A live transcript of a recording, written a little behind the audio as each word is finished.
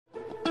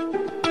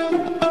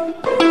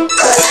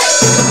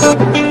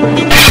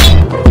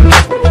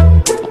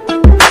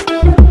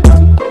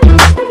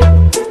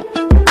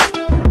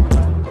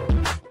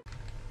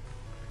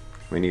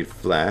We need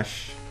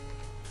flash.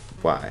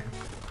 Why?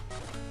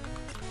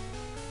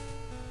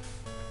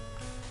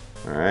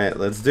 Alright,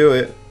 let's do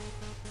it.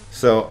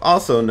 So,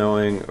 also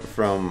knowing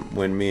from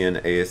when me and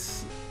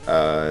Ace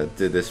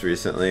did this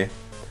recently,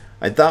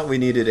 I thought we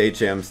needed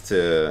HMs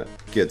to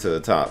get to the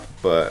top,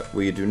 but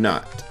we do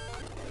not.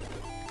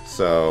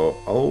 So,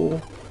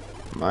 oh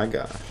my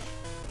gosh.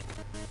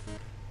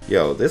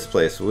 Yo, this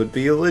place would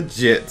be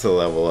legit to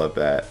level up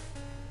at.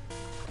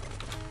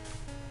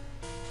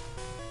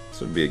 This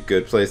would be a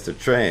good place to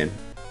train.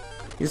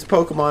 These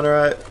Pokemon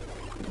are at,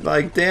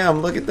 like,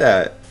 damn, look at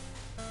that.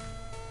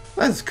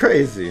 That's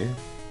crazy.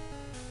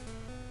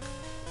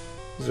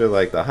 These are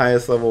like the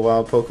highest level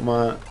wild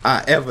Pokemon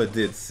I ever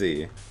did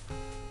see.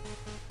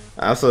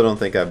 I also don't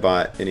think I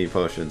bought any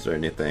potions or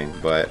anything,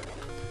 but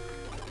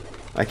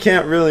I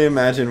can't really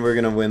imagine we're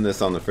gonna win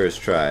this on the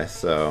first try,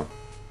 so.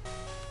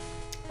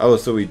 Oh,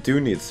 so we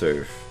do need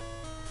Surf.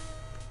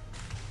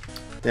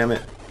 Damn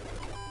it.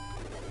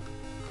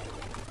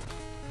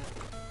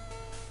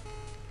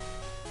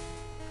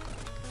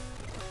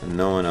 And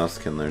no one else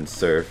can learn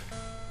Surf,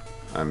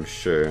 I'm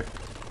sure.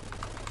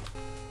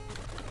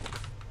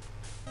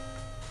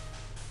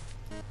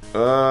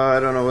 I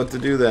don't know what to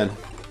do then.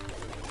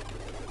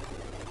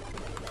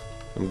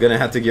 I'm gonna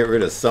have to get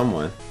rid of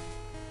someone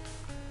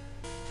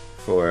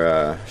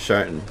for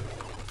Sharton.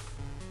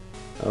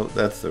 Oh,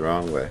 that's the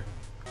wrong way.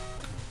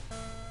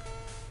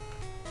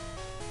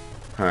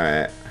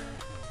 Alright.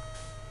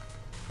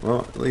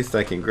 Well, at least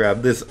I can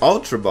grab this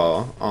Ultra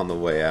Ball on the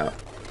way out.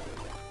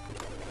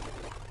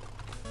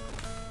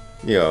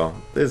 Yo,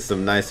 this is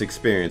some nice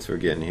experience we're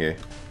getting here.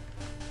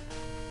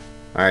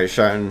 Alright,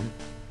 Sharton.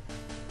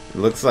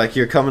 Looks like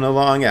you're coming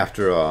along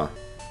after all.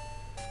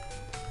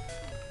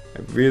 I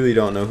really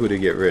don't know who to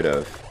get rid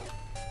of.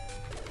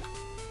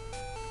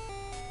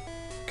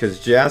 Because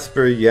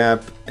Jasper,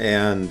 Yap,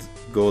 and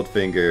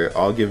Goldfinger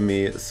all give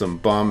me some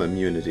bomb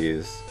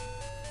immunities.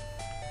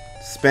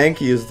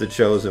 Spanky is the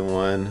chosen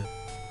one.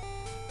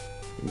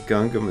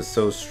 Gungam is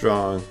so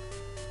strong.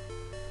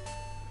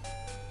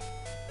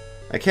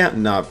 I can't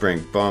not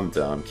bring Bum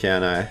Dum,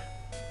 can I?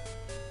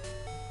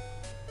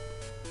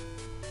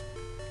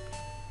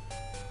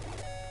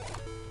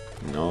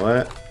 You know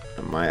what?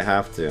 I might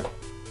have to.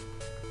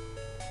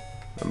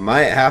 I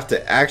might have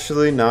to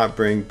actually not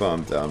bring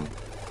Bum Dum.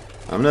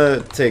 I'm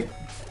gonna take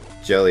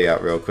Jelly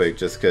out real quick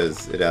just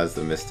because it has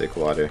the Mystic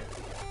Water.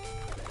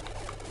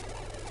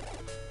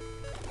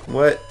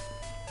 What?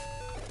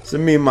 Does it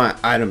mean my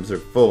items are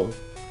full?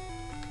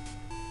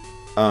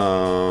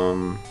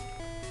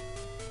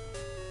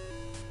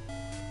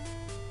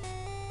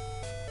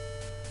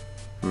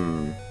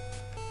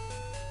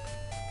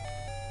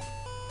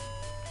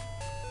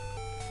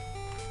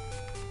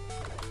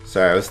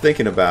 Sorry, I was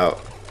thinking about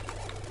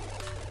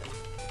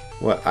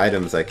what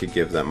items I could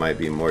give that might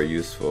be more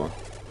useful.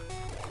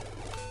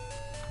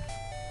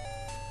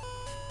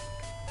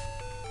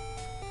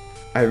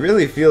 I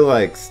really feel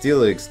like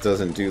Steelix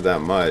doesn't do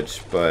that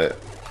much, but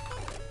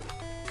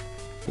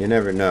you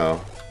never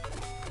know.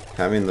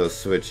 Having those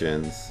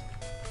switch-ins.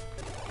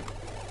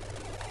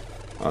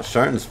 Oh,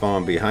 Sharton's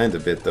falling behind a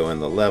bit though in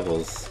the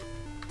levels.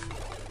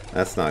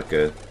 That's not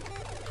good.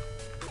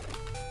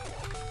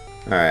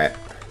 Alright.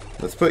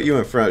 Let's put you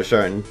in front,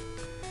 Sharton,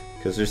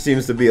 because there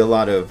seems to be a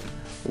lot of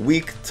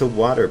weak to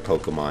water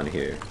Pokemon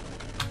here.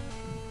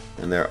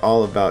 And they're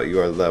all about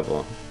your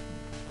level.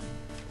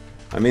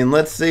 I mean,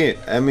 let's see.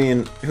 I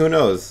mean, who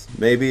knows?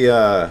 Maybe,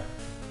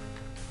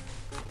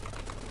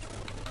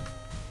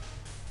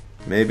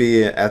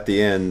 maybe at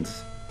the end,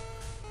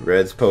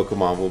 Red's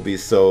Pokemon will be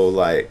so,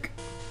 like,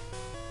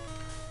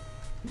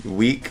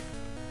 weak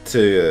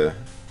to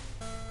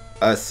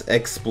us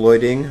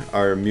exploiting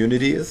our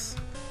immunities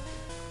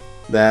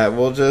that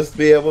we'll just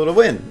be able to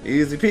win.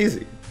 Easy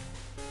peasy.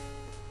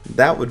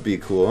 That would be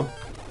cool.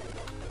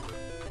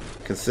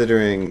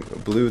 Considering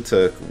Blue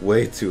took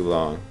way too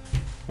long.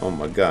 Oh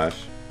my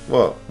gosh.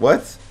 Whoa,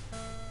 what?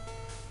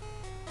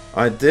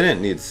 I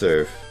didn't need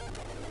Surf.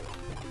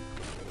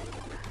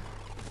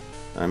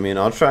 I mean,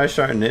 I'll try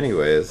Sharton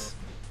anyways.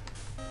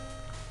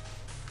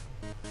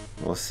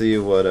 We'll see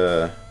what,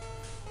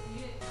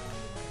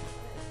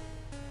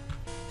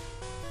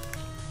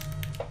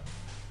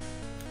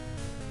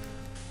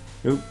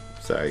 Oop,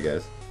 sorry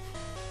guys.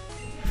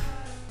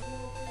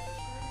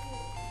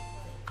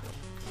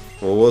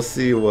 Well, we'll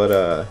see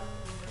what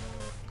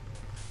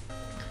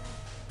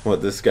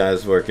this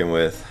guy's working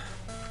with.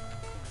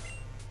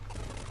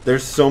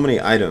 There's so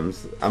many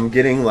items. I'm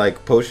getting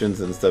like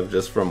potions and stuff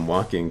just from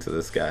walking to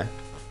this guy.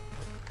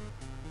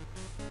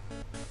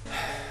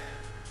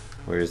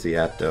 Where is he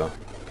at though?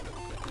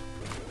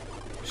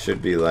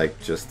 Should be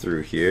like just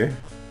through here.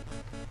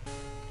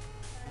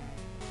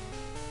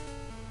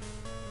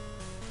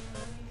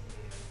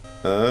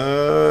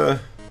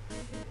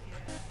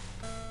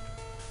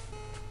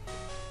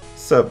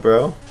 What's up,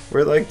 bro?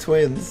 We're like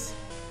twins.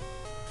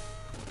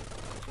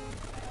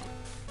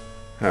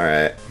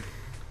 Alright.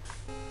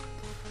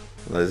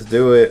 Let's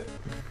do it.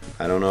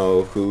 I don't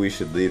know who we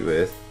should lead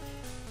with.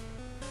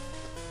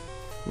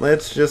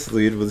 Let's just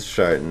lead with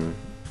Sharton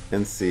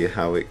and see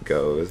how it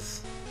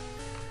goes.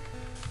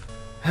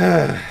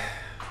 My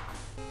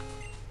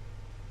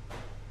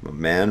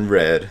man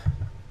Red.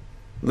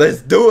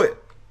 Let's do it!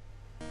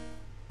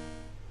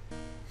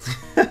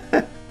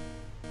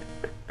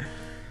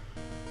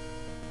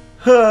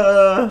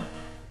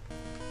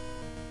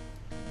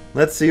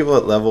 Let's see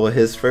what level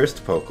his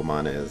first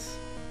Pokemon is.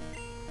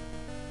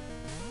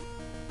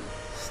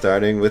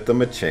 Starting with the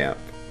Machamp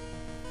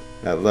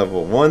at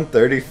level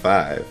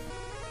 135.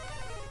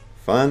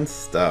 Fun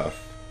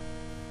stuff.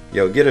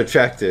 Yo, get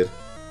attracted.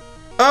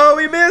 Oh,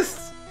 we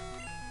missed!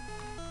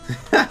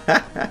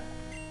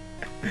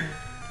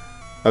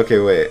 Okay,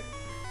 wait.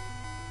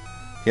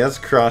 He has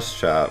Cross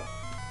Chop.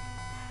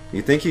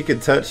 You think he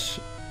could touch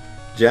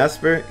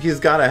Jasper? He's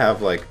gotta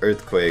have like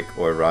Earthquake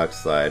or Rock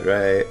Slide,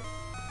 right?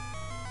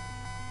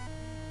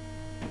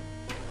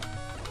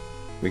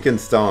 We can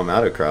stall him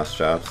out of Cross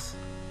Chops.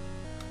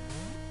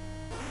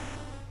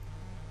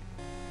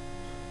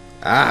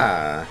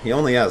 Ah, he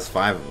only has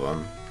 5 of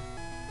them.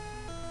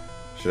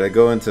 Should I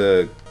go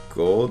into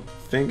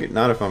Goldfinger?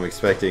 Not if I'm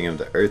expecting him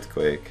to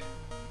Earthquake.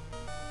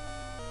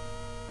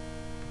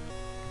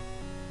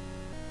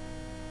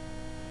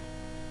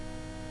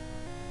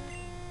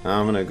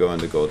 I'm gonna go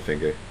into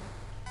Goldfinger.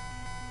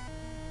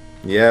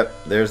 Yep,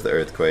 there's the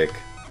Earthquake.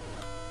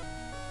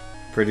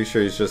 Pretty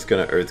sure he's just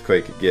gonna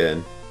Earthquake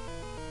again.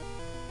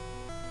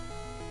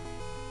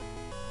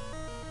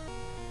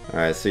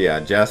 Alright, so yeah,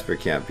 Jasper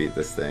can't beat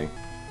this thing.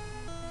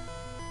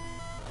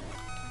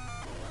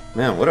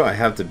 Man, what do I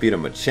have to beat a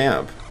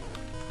Machamp?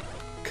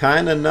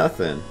 Kinda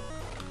nothing.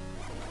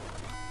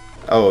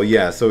 Oh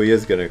yeah, so he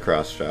is gonna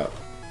Cross Chop.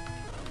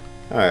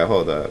 Alright,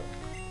 hold up.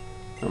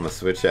 I'm gonna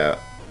switch out.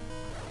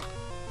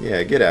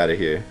 Yeah, get out of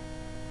here.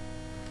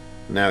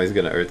 Now he's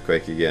gonna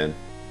Earthquake again.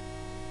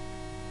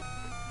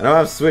 I don't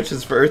have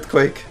switches for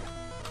Earthquake.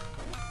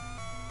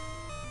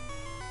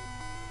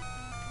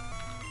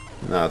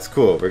 No, it's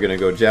cool. We're gonna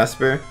go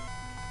Jasper.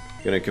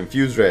 Gonna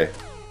Confuse Ray.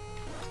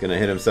 He's gonna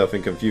hit himself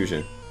in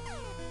confusion.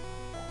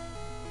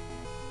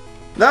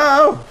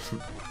 No!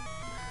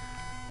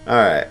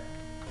 Alright.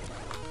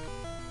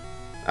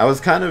 I was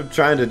kind of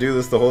trying to do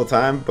this the whole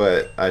time,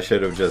 but I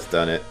should have just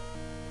done it.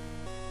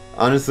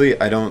 Honestly,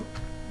 I don't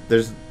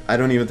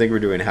even think we're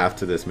doing half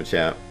to this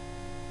Machamp.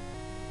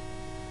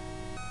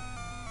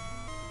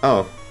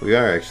 Oh, we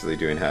are actually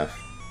doing half.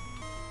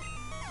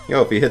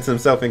 Yo, if he hits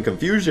himself in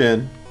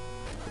confusion.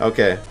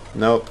 Okay,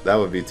 nope, that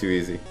would be too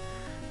easy.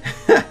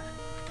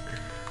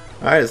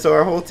 Alright, so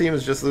our whole team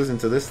is just losing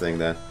to this thing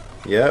then.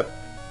 Yep.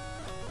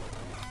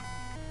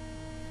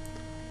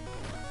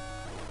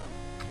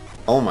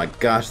 Oh my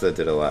gosh, that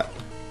did a lot.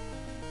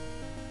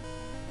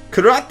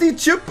 Karate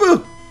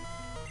Chippu!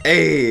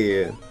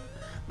 Hey!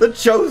 The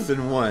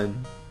chosen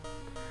one!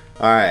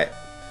 Alright.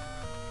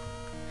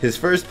 His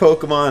first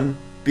Pokemon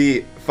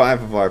beat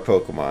 5 of our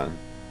Pokemon.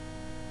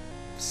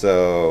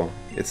 So,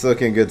 it's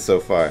looking good so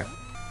far.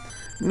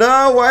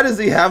 No! Why does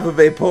he have a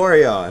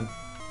Vaporeon?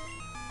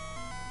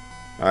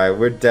 Alright,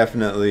 we're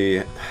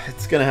definitely...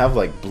 It's gonna have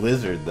like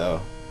Blizzard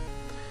though.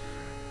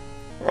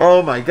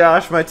 Oh my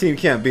gosh, my team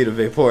can't beat a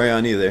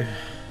Vaporeon either.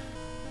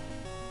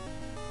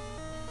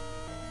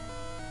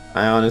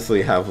 I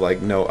honestly have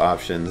like no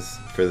options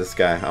for this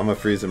guy. I'm gonna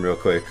freeze him real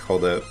quick.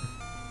 Hold up.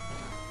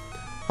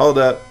 Hold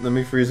up. Let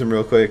me freeze him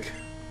real quick.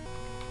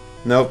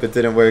 Nope, it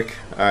didn't work.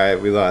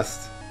 Alright, we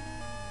lost.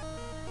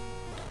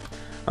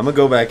 I'm gonna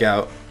go back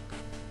out.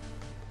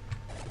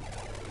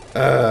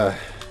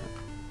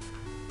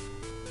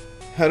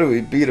 How do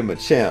we beat a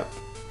Machamp?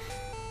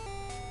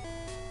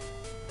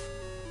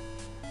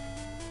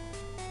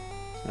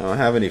 I don't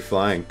have any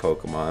flying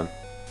Pokemon.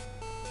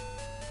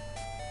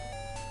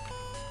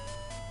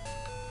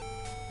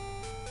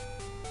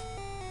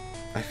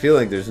 I feel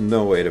like there's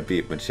no way to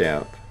beat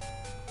Machamp.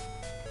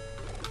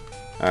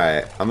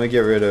 Alright, I'm gonna get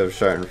rid of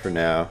Sharton for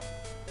now.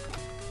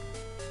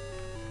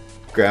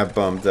 Grab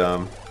Bum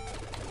Dum.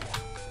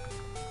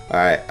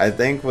 Alright, I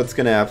think what's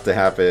gonna have to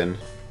happen...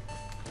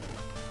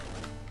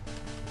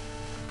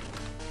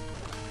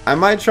 I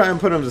might try and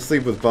put him to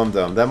sleep with Bum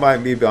Dum. That might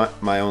be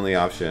my only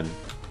option.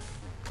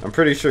 I'm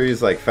pretty sure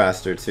he's like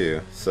faster too,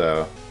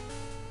 so...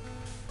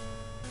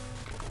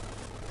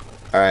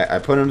 Alright, I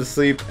put him to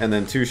sleep and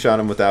then 2-shot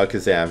him with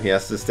Alakazam. He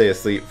has to stay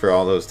asleep for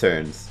all those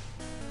turns.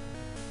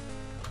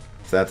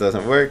 If that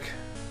doesn't work,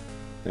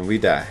 then we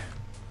die.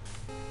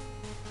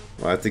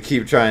 We'll have to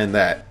keep trying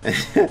that.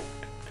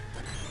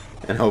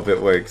 And hope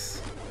it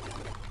works.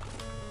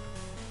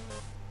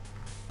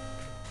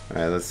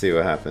 Alright, let's see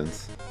what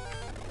happens.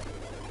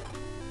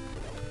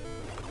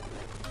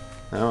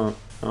 I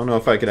don't know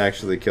if I could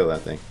actually kill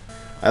that thing.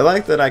 I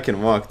like that I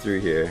can walk through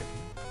here.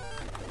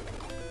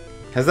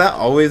 Has that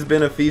always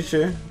been a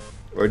feature?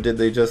 Or did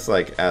they just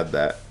like add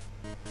that?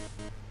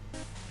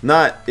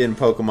 Not in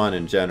Pokemon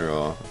in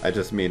general. I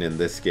just mean in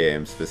this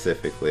game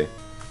specifically.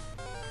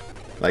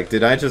 Like,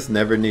 did I just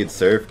never need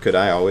Surf? Could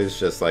I always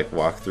just like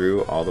walk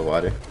through all the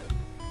water?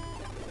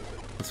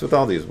 What's with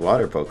all these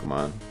water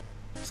Pokemon?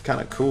 It's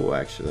kind of cool,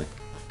 actually.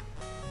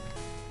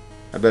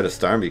 I bet a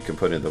Starmie can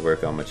put in the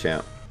work on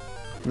Machamp.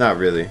 Not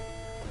really.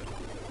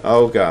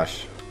 Oh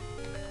gosh.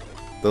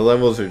 The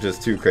levels are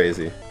just too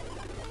crazy.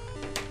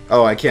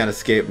 Oh, I can't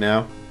escape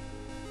now?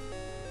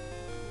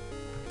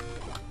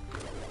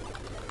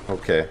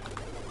 Okay.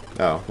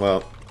 Oh,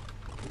 well.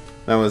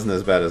 That wasn't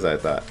as bad as I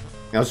thought.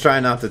 I was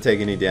trying not to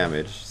take any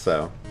damage,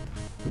 so.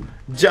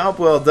 Job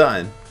well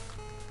done!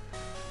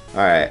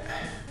 Alright.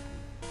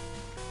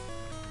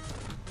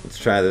 Let's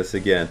try this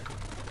again.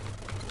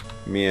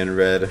 Me and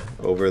Red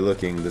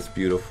overlooking this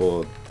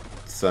beautiful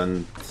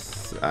sun.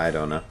 I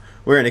don't know.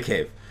 We're in a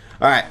cave.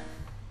 Alright.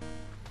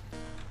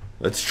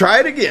 Let's try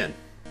it again.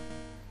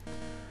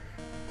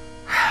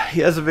 He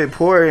has a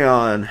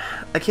Vaporeon.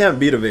 I can't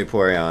beat a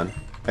Vaporeon.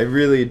 I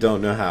really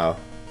don't know how.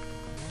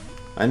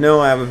 I know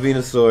I have a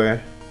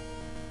Venusaur,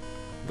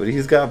 but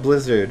he's got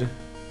Blizzard.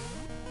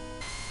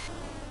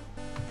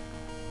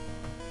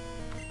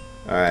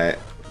 Alright.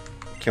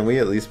 Can we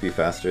at least be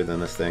faster than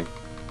this thing?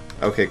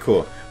 Okay,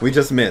 cool. We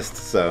just missed,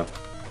 so,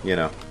 you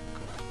know.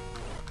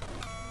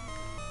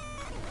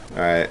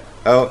 Alright.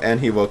 Oh, and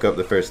he woke up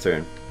the first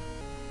turn.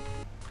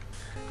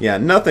 Yeah,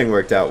 nothing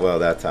worked out well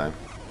that time.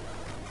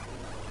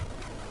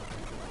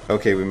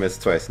 Okay, we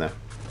missed twice now.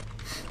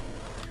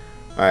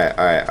 Alright,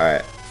 alright,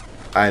 alright.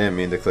 I didn't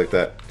mean to click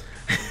that.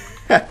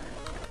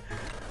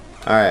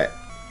 Alright.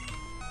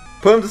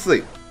 Put him to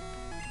sleep.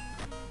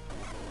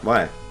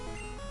 Why?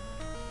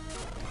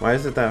 Why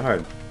is it that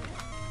hard?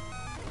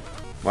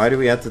 Why do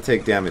we have to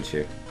take damage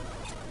here?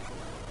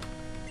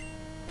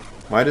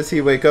 Why does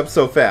he wake up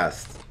so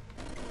fast?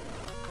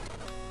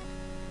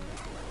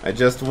 I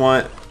just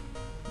want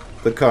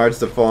the cards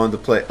to fall into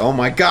play. Oh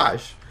my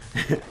gosh!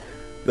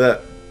 The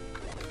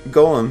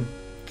Golem,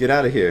 get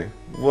out of here.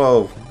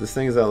 Whoa, this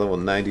thing is at level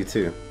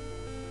 92.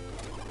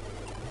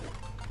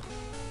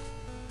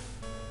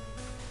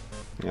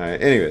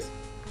 Alright, anyways.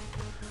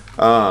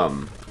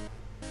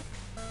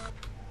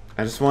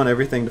 I just want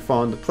everything to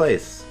fall into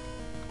place.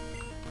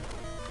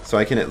 So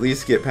I can at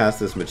least get past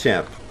this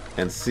Machamp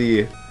and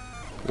see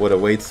what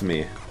awaits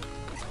me.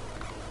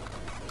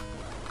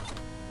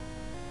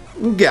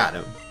 Got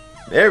him.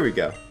 There we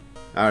go.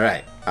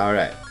 Alright,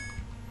 alright.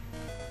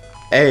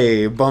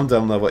 Hey, Bum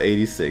Dum level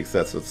 86,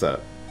 that's what's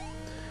up.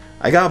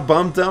 I got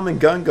Bum Dum and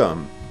Gun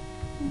Gum.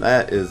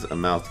 That is a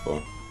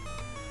mouthful.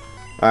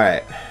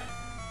 Alright.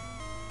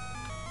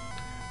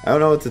 I don't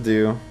know what to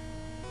do.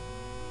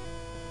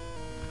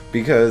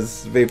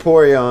 Because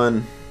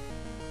Vaporeon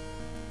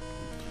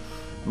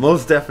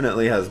most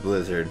definitely has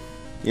Blizzard.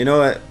 You know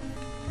what?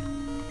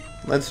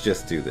 Let's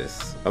just do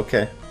this,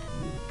 okay?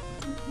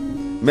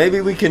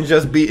 Maybe we can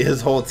just beat his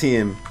whole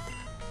team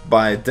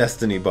by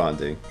Destiny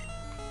bonding.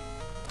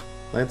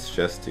 Let's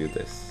just do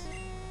this.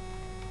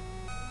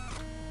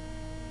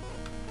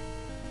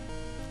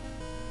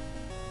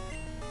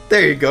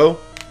 There you go.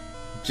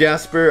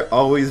 Jasper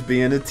always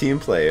being a team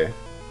player.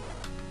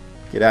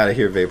 Get out of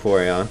here,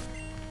 Vaporeon.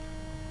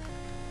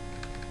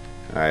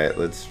 Alright,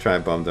 let's try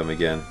Bum Dum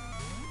again.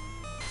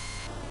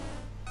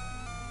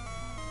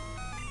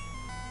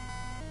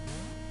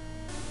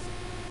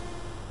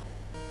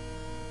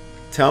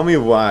 Tell me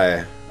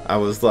why I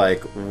was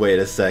like, wait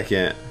a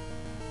second.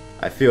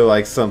 I feel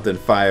like something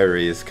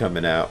fiery is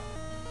coming out.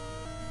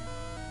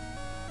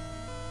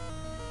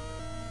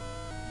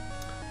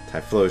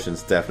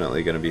 Typhlosion's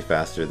definitely going to be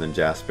faster than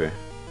Jasper.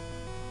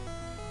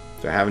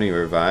 Do I have any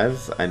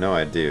revives? I know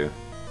I do.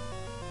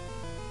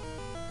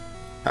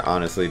 I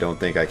honestly don't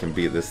think I can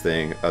beat this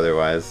thing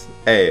otherwise.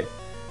 Hey,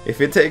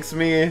 if it takes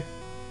me...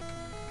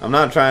 I'm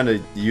not trying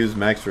to use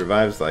max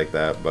revives like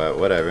that, but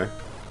whatever.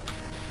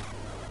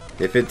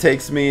 If it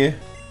takes me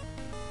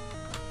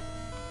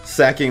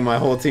sacking my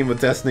whole team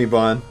with Destiny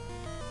Bond...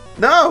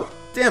 No!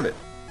 Damn it!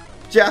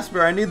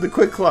 Jasper, I need the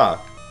Quick Claw.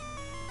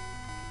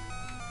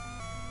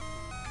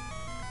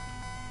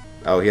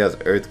 Oh, he has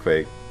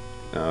Earthquake.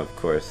 Oh, of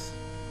course.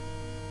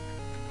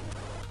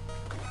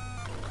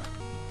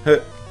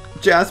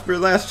 Jasper,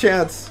 last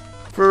chance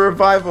for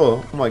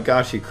revival. Oh my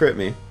gosh, he crit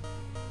me.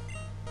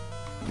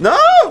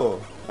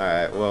 No!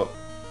 Alright, well.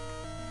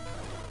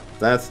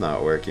 That's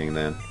not working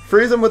then.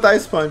 Freeze him with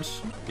Ice Punch.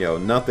 Yo,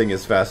 nothing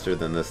is faster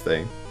than this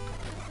thing.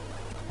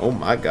 Oh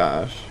my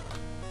gosh.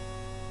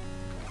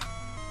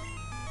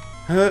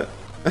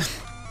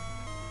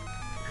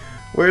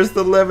 Where's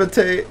the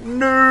levitate?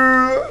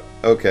 No!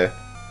 Okay.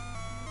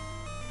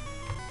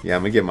 Yeah,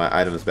 I'm gonna get my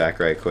items back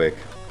right quick.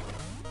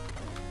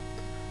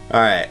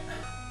 Alright.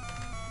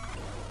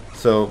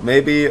 So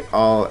maybe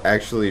I'll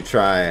actually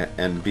try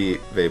and beat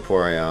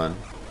Vaporeon.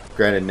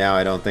 Granted, now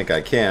I don't think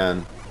I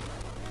can.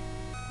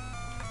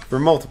 For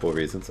multiple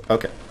reasons.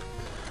 Okay.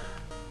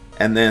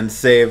 And then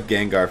save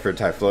Gengar for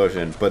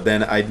Typhlosion. But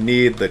then I'd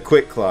need the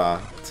Quick Claw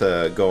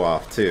to go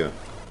off too.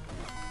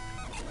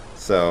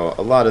 So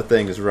a lot of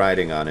things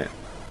riding on it.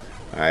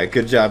 Alright,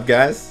 good job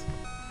guys.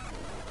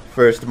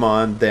 First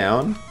Mon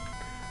down.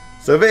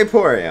 So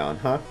Vaporeon,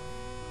 huh?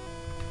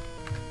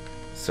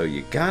 So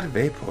you got a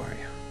Vaporeon.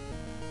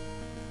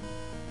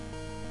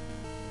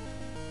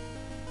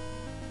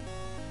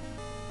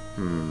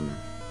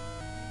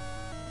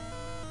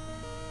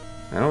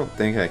 I don't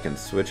think I can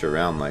switch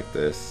around like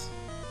this.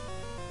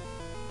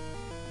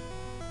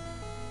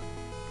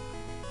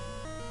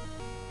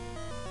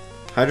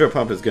 Hydro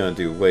Pump is gonna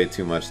do way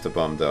too much to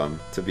Bum Dum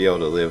to be able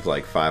to live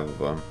like 5 of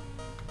them.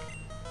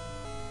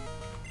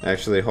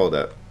 Actually, hold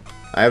up.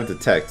 I have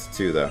Detect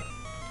too though.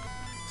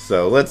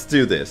 So let's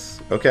do this,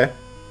 okay?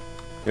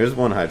 Here's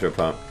one Hydro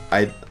Pump.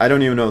 I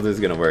don't even know if this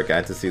is gonna work. I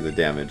have to see the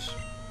damage.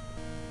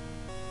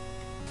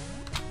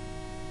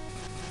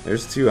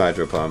 There's 2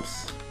 Hydro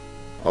Pumps.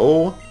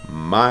 Oh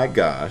my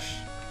gosh.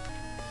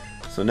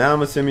 So now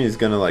I'm assuming he's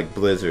gonna like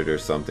Blizzard or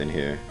something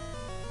here.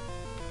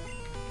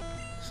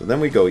 So then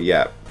we go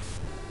Yap.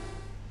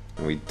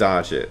 And we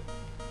dodge it.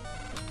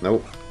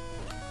 Nope.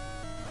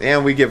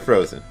 And we get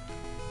frozen.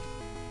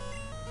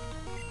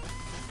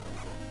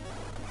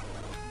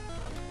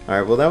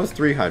 Alright, well that was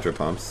 3 Hydro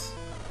Pumps.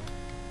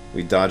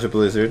 We dodge a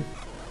Blizzard.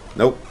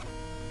 Nope.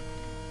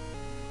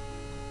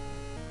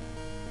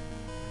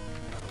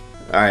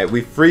 Alright,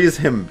 we freeze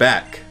him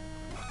back.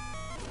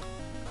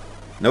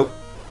 Nope.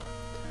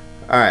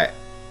 Alright.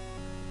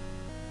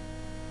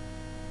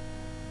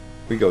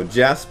 We go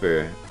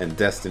Jasper and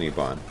Destiny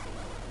Bond.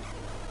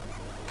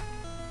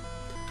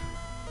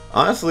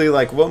 Honestly,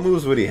 like, what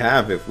moves would he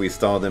have if we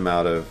stalled him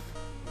out of,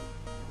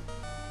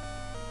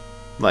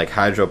 like,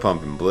 Hydro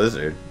Pump and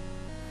Blizzard?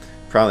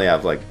 Probably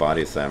have, like,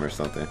 Body Slam or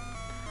something.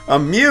 A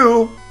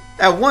Mew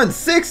at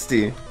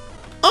 160?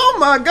 Oh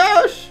my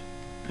gosh!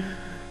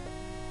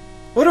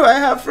 What do I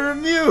have for a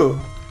Mew?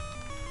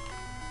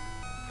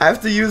 I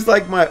have to use,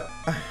 like, my...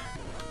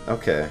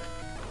 Okay.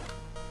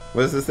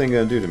 What is this thing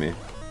gonna do to me?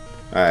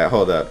 Alright,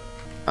 hold up.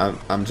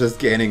 I'm just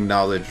gaining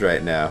knowledge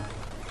right now.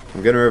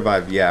 I'm gonna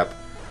revive Yap.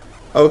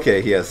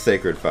 Okay, he has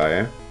Sacred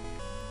Fire.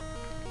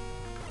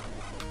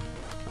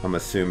 I'm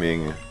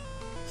assuming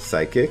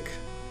Psychic.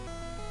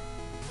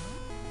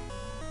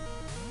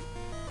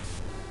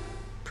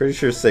 Pretty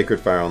sure Sacred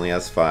Fire only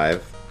has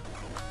 5.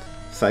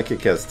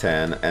 Psychic has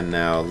 10, and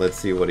now let's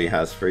see what he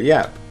has for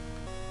Yap.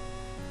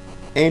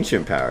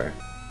 Ancient Power,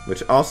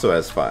 which also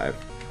has 5.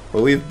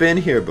 But we've been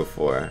here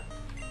before.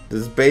 This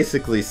is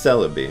basically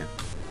Celebi.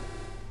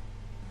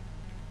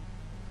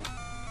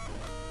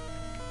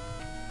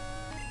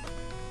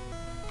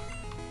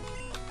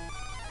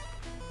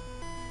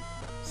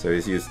 So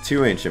he's used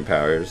 2 Ancient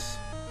Powers.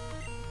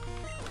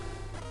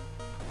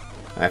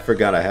 I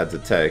forgot I had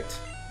Detect.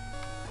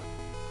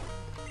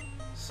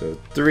 So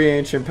 3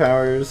 Ancient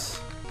Powers.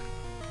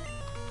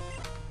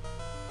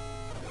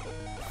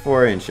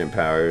 4 Ancient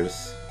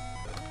Powers.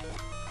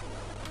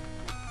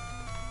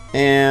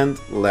 And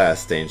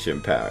last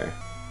Ancient Power.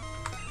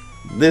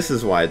 This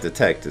is why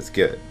Detect is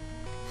good.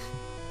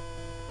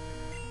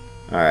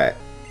 Alright.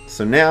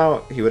 So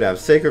now he would have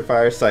Sacred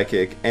Fire,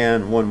 Psychic,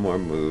 and one more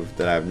move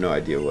that I have no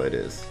idea what it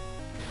is.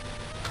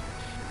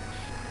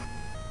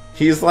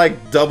 He's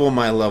like double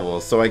my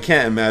level, so I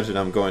can't imagine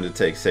I'm going to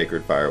take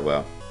Sacred Fire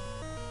well.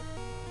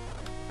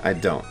 I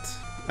don't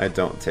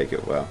take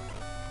it well.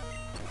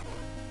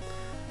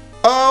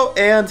 Oh,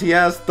 and he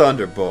has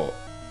Thunderbolt.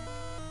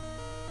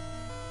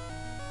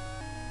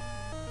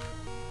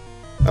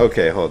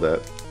 Okay, hold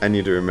up. I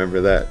need to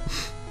remember that.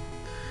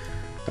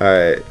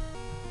 Alright.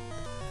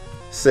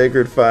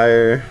 Sacred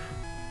Fire,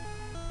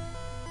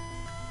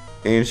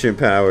 Ancient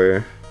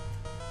Power,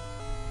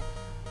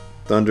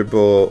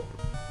 Thunderbolt,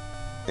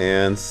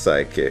 and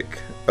Psychic.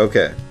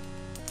 Okay.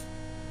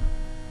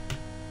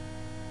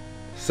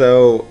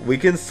 So we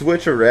can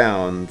switch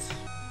around.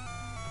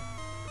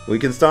 We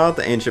can stall out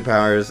the Ancient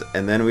Powers,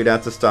 and then we'd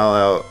have to stall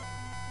out...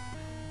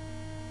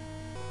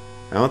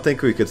 I don't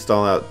think we could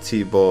stall out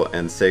T-Bolt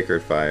and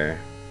Sacred Fire,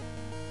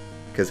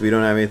 because we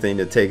don't have anything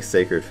to take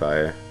Sacred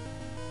Fire.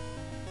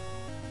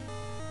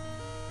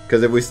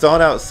 Because if we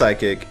stalled out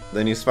Psychic,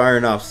 then he's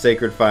firing off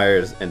Sacred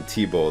Fires and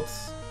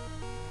T-Bolts.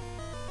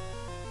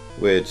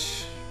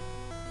 Which...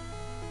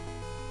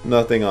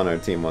 nothing on our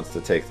team wants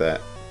to take that.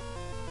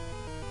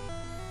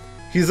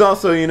 He's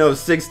also, you know,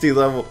 60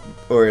 level...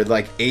 or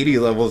like 80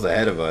 levels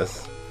ahead of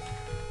us.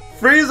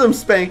 Freeze him,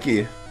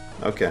 Spanky!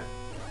 Okay.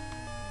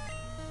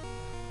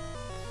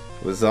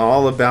 It was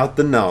all about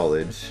the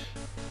knowledge.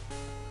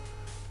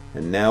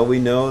 And now we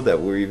know that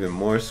we're even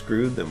more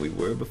screwed than we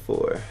were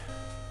before.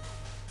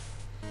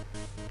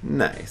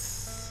 Nice.